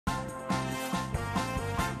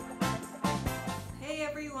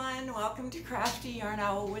everyone, welcome to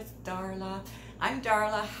Crafty.yarn.owl with Darla. I'm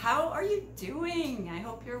Darla. How are you doing? I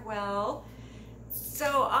hope you're well.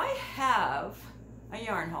 So I have a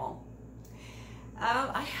yarn haul.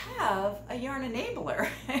 I have a yarn enabler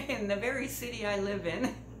in the very city I live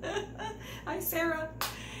in. Hi Sarah.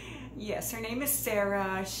 Yes, her name is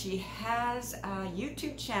Sarah. She has a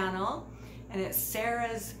YouTube channel and it's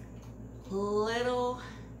Sarah's little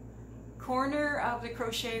corner of the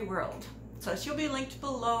crochet world. So she'll be linked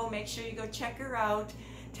below. Make sure you go check her out.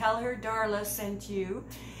 Tell her Darla sent you.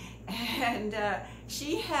 And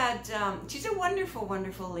she's a wonderful,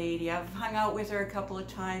 wonderful lady. I've hung out with her a couple of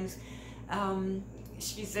times.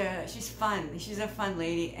 She's fun. She's a fun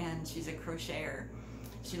lady and she's a crocheter.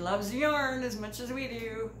 She loves yarn as much as we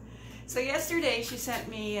do. So yesterday she sent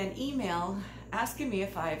me an email asking me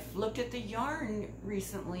if I've looked at the yarn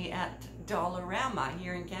recently at Dollarama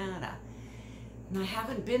here in Canada. And I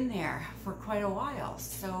haven't been there for quite a while.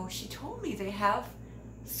 So she told me they have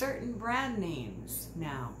certain brand names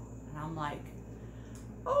now. And I'm like,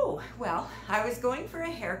 oh, well, I was going for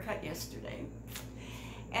a haircut yesterday.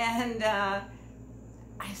 And I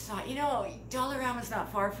thought, you know, Dollarama's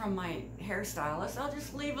not far from my hairstylist. I'll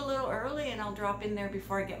just leave a little early and I'll drop in there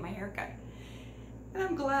before I get my haircut. And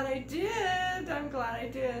I'm glad I did. I'm glad I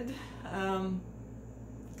did.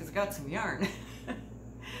 Because I got some yarn.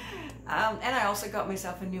 And I also got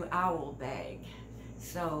myself a new owl bag.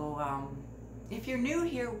 So if you're new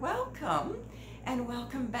here, welcome. And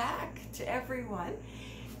welcome back to everyone.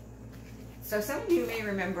 So some of you may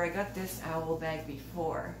remember I got this owl bag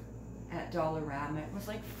before at Dollarama. It was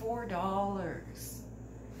like $4.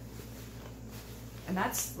 And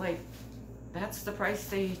that's the price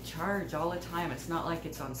they charge all the time. It's not like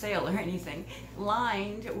it's on sale or anything.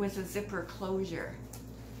 Lined with a zipper closure.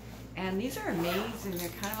 And these are amazing. They're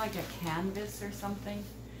kind of like a canvas or something.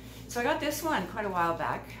 So I got this one quite a while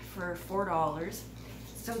back for $4.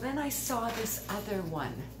 So then I saw this other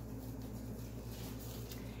one.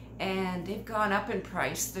 And they've gone up in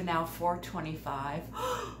price. They're now $4.25.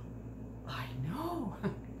 I know.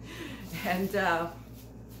 And so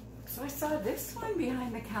I saw this one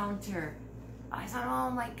behind the counter. I thought, oh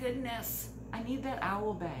my goodness, I need that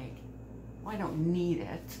owl bag. Well, I don't need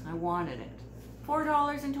it. I wanted it.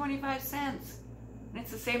 $4.25. And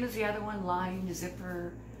it's the same as the other one, lined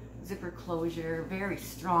zipper closure, very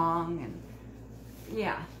strong, and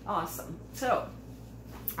yeah, awesome. So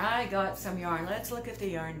I got some yarn. Let's look at the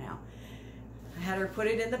yarn now. I had her put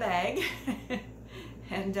it in the bag.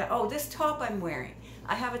 And oh, this top I'm wearing,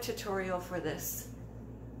 I have a tutorial for this.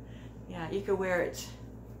 Yeah, you could wear it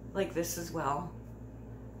like this as well.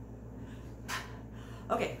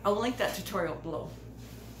 Okay, I'll link that tutorial below.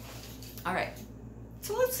 All right,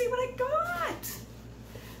 so let's see what I got.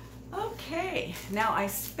 Okay, now I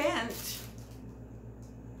spent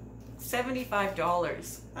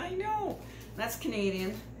 $75. I know, that's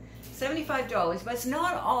Canadian. $75, but it's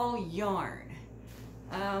not all yarn.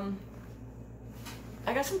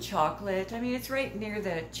 I got some chocolate. I mean, it's right near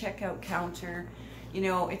the checkout counter. You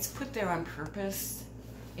know, it's put there on purpose.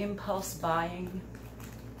 Impulse buying.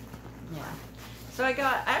 Yeah. So I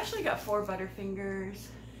actually got 4 Butterfingers.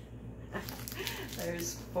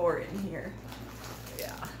 There's 4 in here.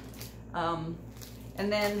 Yeah.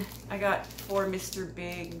 And then I got 4 Mr.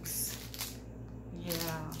 Bigs.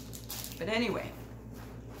 Yeah. But anyway,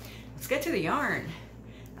 let's get to the yarn.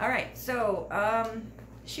 All right. So,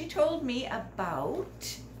 she told me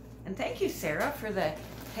about, and thank you, Sarah, for the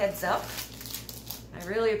heads up. I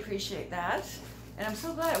really appreciate that. And I'm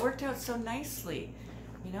so glad it worked out so nicely.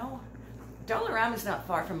 You know, Dollarama's not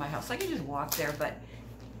far from my house. I can just walk there, but,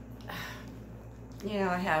 you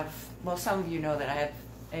know, well, some of you know that I have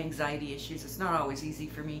anxiety issues. It's not always easy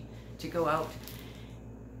for me to go out.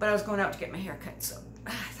 But I was going out to get my hair cut, so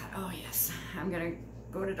I thought, oh yes, I'm going to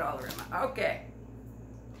go to Dollarama. Okay.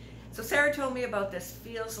 So Sarah told me about this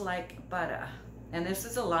Feels Like Butter, and this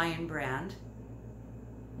is a lionbrand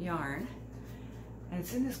yarn, and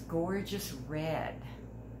it's in this gorgeous red.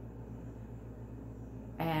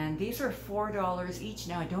 And these are $4 each.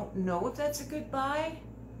 Now I don't know if that's a good buy.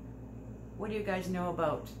 What do you guys know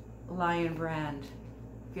about lionbrand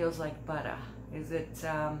Feels Like Butter? Is it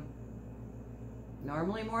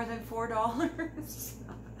normally more than $4?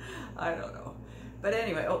 I don't know. But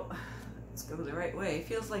anyway, oh. Let's go the right way.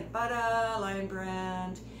 Feels Like Butter,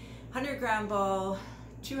 lionbrand, 100-gram ball,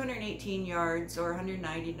 218 yards or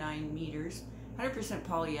 199 meters, 100%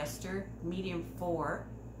 polyester, medium 4.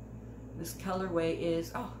 This colorway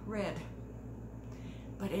is, oh, red.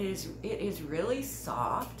 But it is really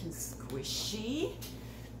soft and squishy.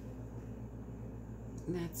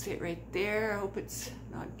 And that's it right there. I hope it's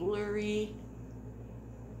not blurry.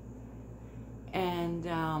 And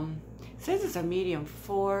it says it's a medium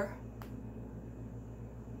 4.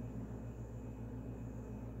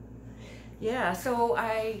 Yeah, so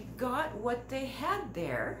I got what they had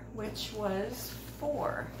there, which was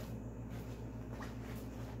 4.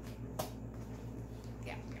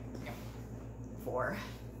 Yeah, 4.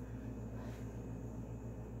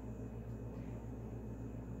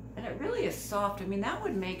 And it really is soft. I mean, that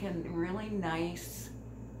would make a really nice,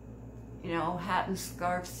 you know, hat and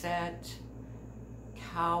scarf set,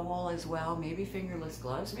 cowl as well, maybe fingerless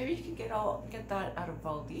gloves. Maybe you could get that out of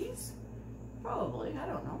all these. Probably, I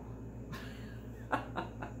don't know.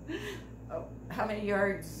 Oh, how many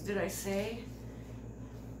yards did I say?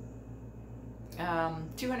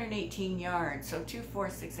 218 yards, so 2, 4,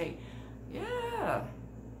 6, 8. Yeah.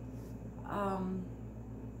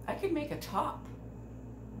 I could make a top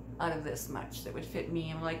out of this much that would fit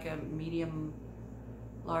me. I'm like a medium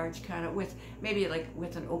large kind of, with maybe like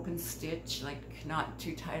with an open stitch, like not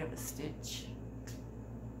too tight of a stitch.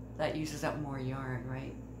 That uses up more yarn,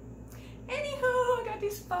 right? Anywho, I got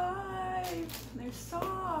these 5. They're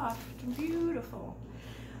soft and beautiful.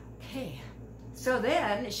 Okay, so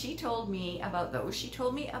then she told me about those. She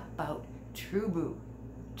told me about Truboo.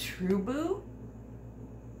 Truboo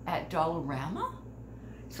at Dollarama.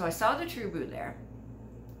 So I saw the Truboo there.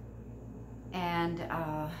 And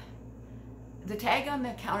the tag on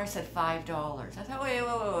the counter said $5. I thought,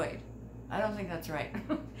 wait. I don't think that's right.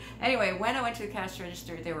 Anyway, when I went to the cash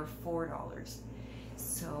register, they were $4.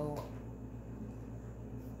 So,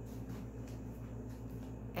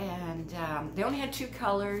 and they only had 2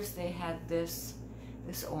 colors. They had this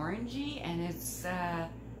orangey, and it's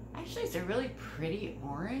actually it's a really pretty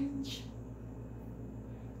orange.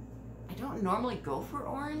 I don't normally go for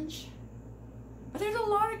orange, but there's a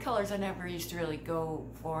lot of colors I never used to really go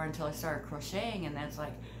for until I started crocheting, and then it's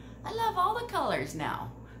like, I love all the colors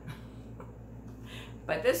now.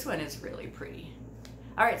 But this one is really pretty.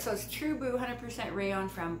 All right, so it's Truboo 100% rayon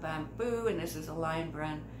from bamboo, and this is a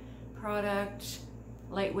lionbrand product.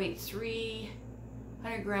 Lightweight 3,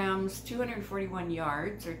 100 grams, 241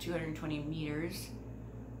 yards, or 220 meters.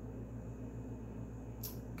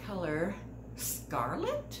 Color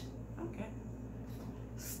scarlet? Okay,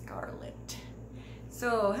 scarlet.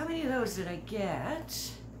 So how many of those did I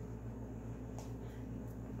get?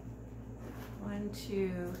 1,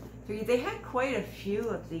 2, 3. They had quite a few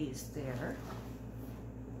of these there.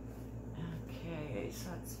 Okay, so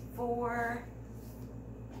that's 4.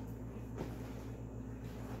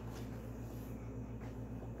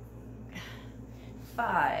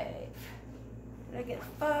 Five. Did I get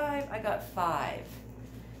 5? I got 5.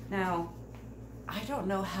 Now, I don't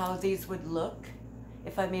know how these would look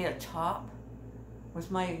if I made a top with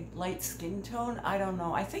my light skin tone. I don't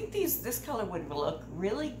know. I think this color would look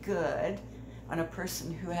really good on a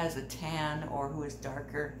person who has a tan or who is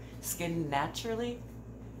darker skinned naturally,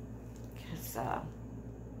 because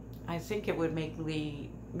I think it would make me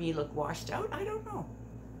look washed out. I don't know.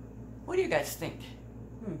 What do you guys think?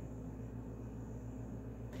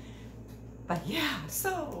 But yeah,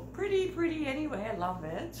 so pretty anyway. I love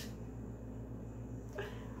it.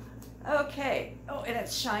 Okay. Oh, and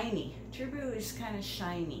it's shiny. Truboo is kind of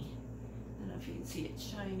shiny. I don't know if you can see it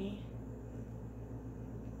shiny.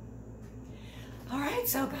 All right,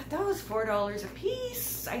 so got those $4 a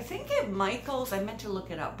piece. I think at Michael's, I meant to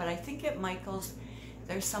look it up, but I think at Michael's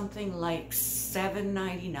there's something like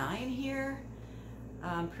 $7.99 here.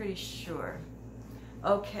 I'm pretty sure.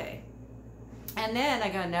 Okay. And then I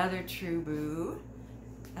got another Truboo,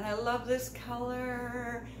 and I love this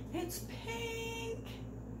color. It's pink.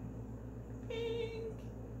 Pink.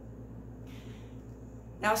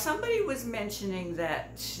 Now somebody was mentioning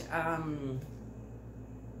that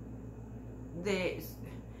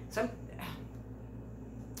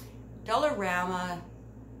Dollarama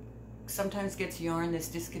sometimes gets yarn that's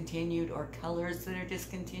discontinued or colors that are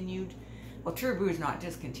discontinued. Well, Truboo is not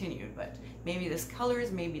discontinued, but maybe this color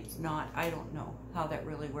is, maybe it's not. I don't know how that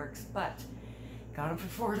really works, but got them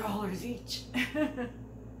for $4 each.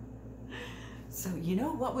 So you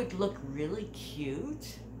know what would look really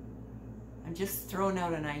cute? I'm just throwing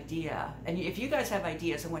out an idea. And if you guys have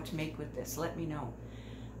ideas on what to make with this, let me know.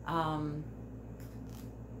 I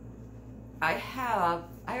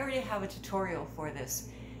already have a tutorial for this.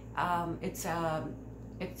 It's a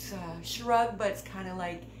Shrug, but it's kind of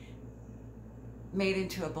like made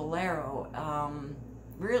into a Bolero.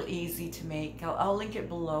 Real easy to make. I'll link it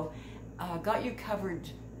below. Got You Covered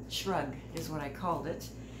Shrug is what I called it.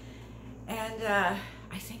 And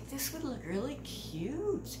I think this would look really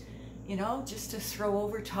cute, you know, just to throw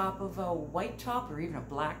over top of a white top or even a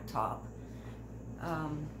black top.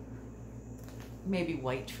 maybe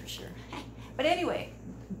white for sure. But anyway,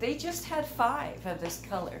 they just had 5 of this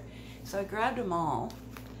color. So I grabbed them all.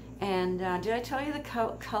 And did I tell you the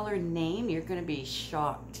color name? You're going to be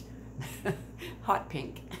shocked. Hot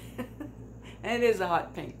pink. And it is a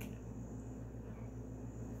hot pink.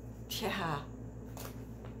 Yeah.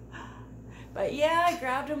 But yeah, I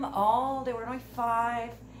grabbed them all. There were only 5.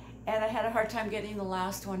 And I had a hard time getting the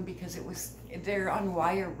last one because they're on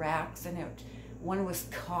wire racks and one was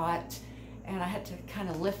caught. And I had to kind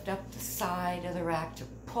of lift up the side of the rack to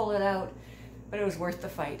pull it out. But it was worth the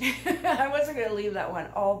fight. I wasn't going to leave that one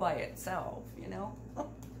all by itself, you know.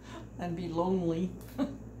 And be lonely.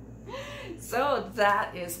 So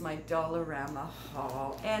that is my Dollarama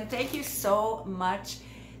haul. And thank you so much,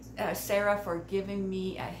 Sarah, for giving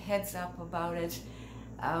me a heads up about it.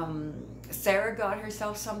 Sarah got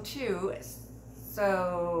herself some too.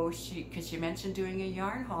 So because she mentioned doing a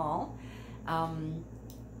yarn haul.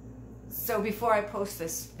 So before I post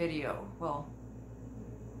this video, well,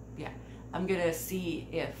 yeah, I'm gonna see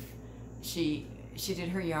if she did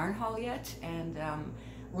her yarn haul yet, and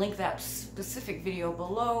link that specific video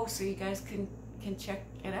below so you guys can check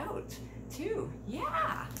it out too.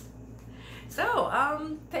 Yeah. So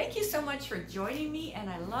thank you so much for joining me, and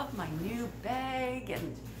I love my new bag,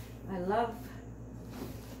 and I love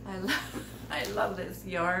this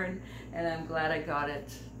yarn, and I'm glad I got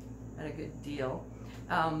it at a good deal.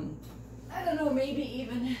 I don't know, maybe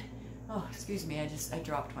even, oh, excuse me, I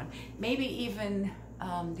dropped one. Maybe even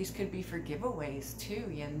these could be for giveaways too,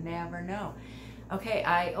 you never know. Okay,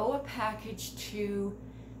 I owe a package to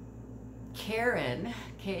Karen,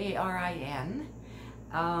 K-A-R-I-N.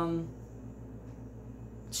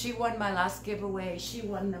 She won my last giveaway. She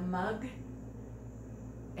won the mug,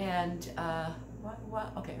 and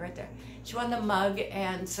what? Okay, right there. She won the mug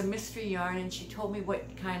and some mystery yarn, and she told me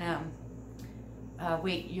what kind of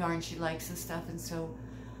weight yarn she likes and stuff, and so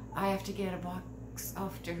I have to get a box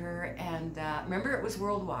off to her. And remember, it was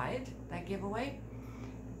worldwide, that giveaway,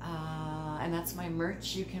 and that's my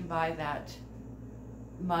merch. You can buy that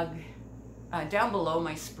mug down below.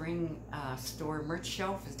 My spring store merch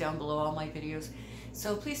shelf is down below all my videos,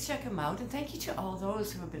 so please check them out. And thank you to all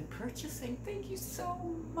those who have been purchasing. Thank you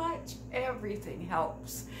so much. Everything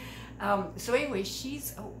helps. So anyway,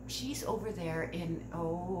 she's over there in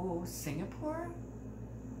Singapore.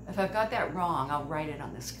 If I've got that wrong, I'll write it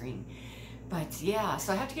on the screen. But yeah,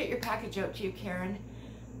 so I have to get your package out to you, Karen.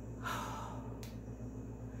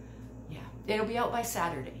 Yeah, it'll be out by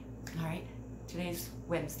Saturday. All right, today's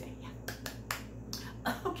Wednesday. Yeah.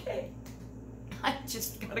 Okay, I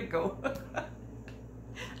just gotta go.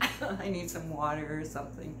 I need some water or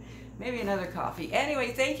something, maybe another coffee.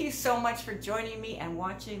 Anyway, thank you so much for joining me and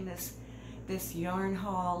watching this yarn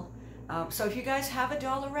haul. So if you guys have a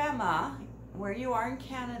Dollarama where you are in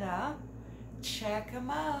Canada, check them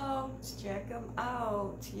out. Check them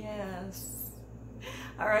out. Yes.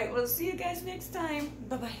 All right, we'll see you guys next time.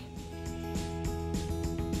 Bye-bye.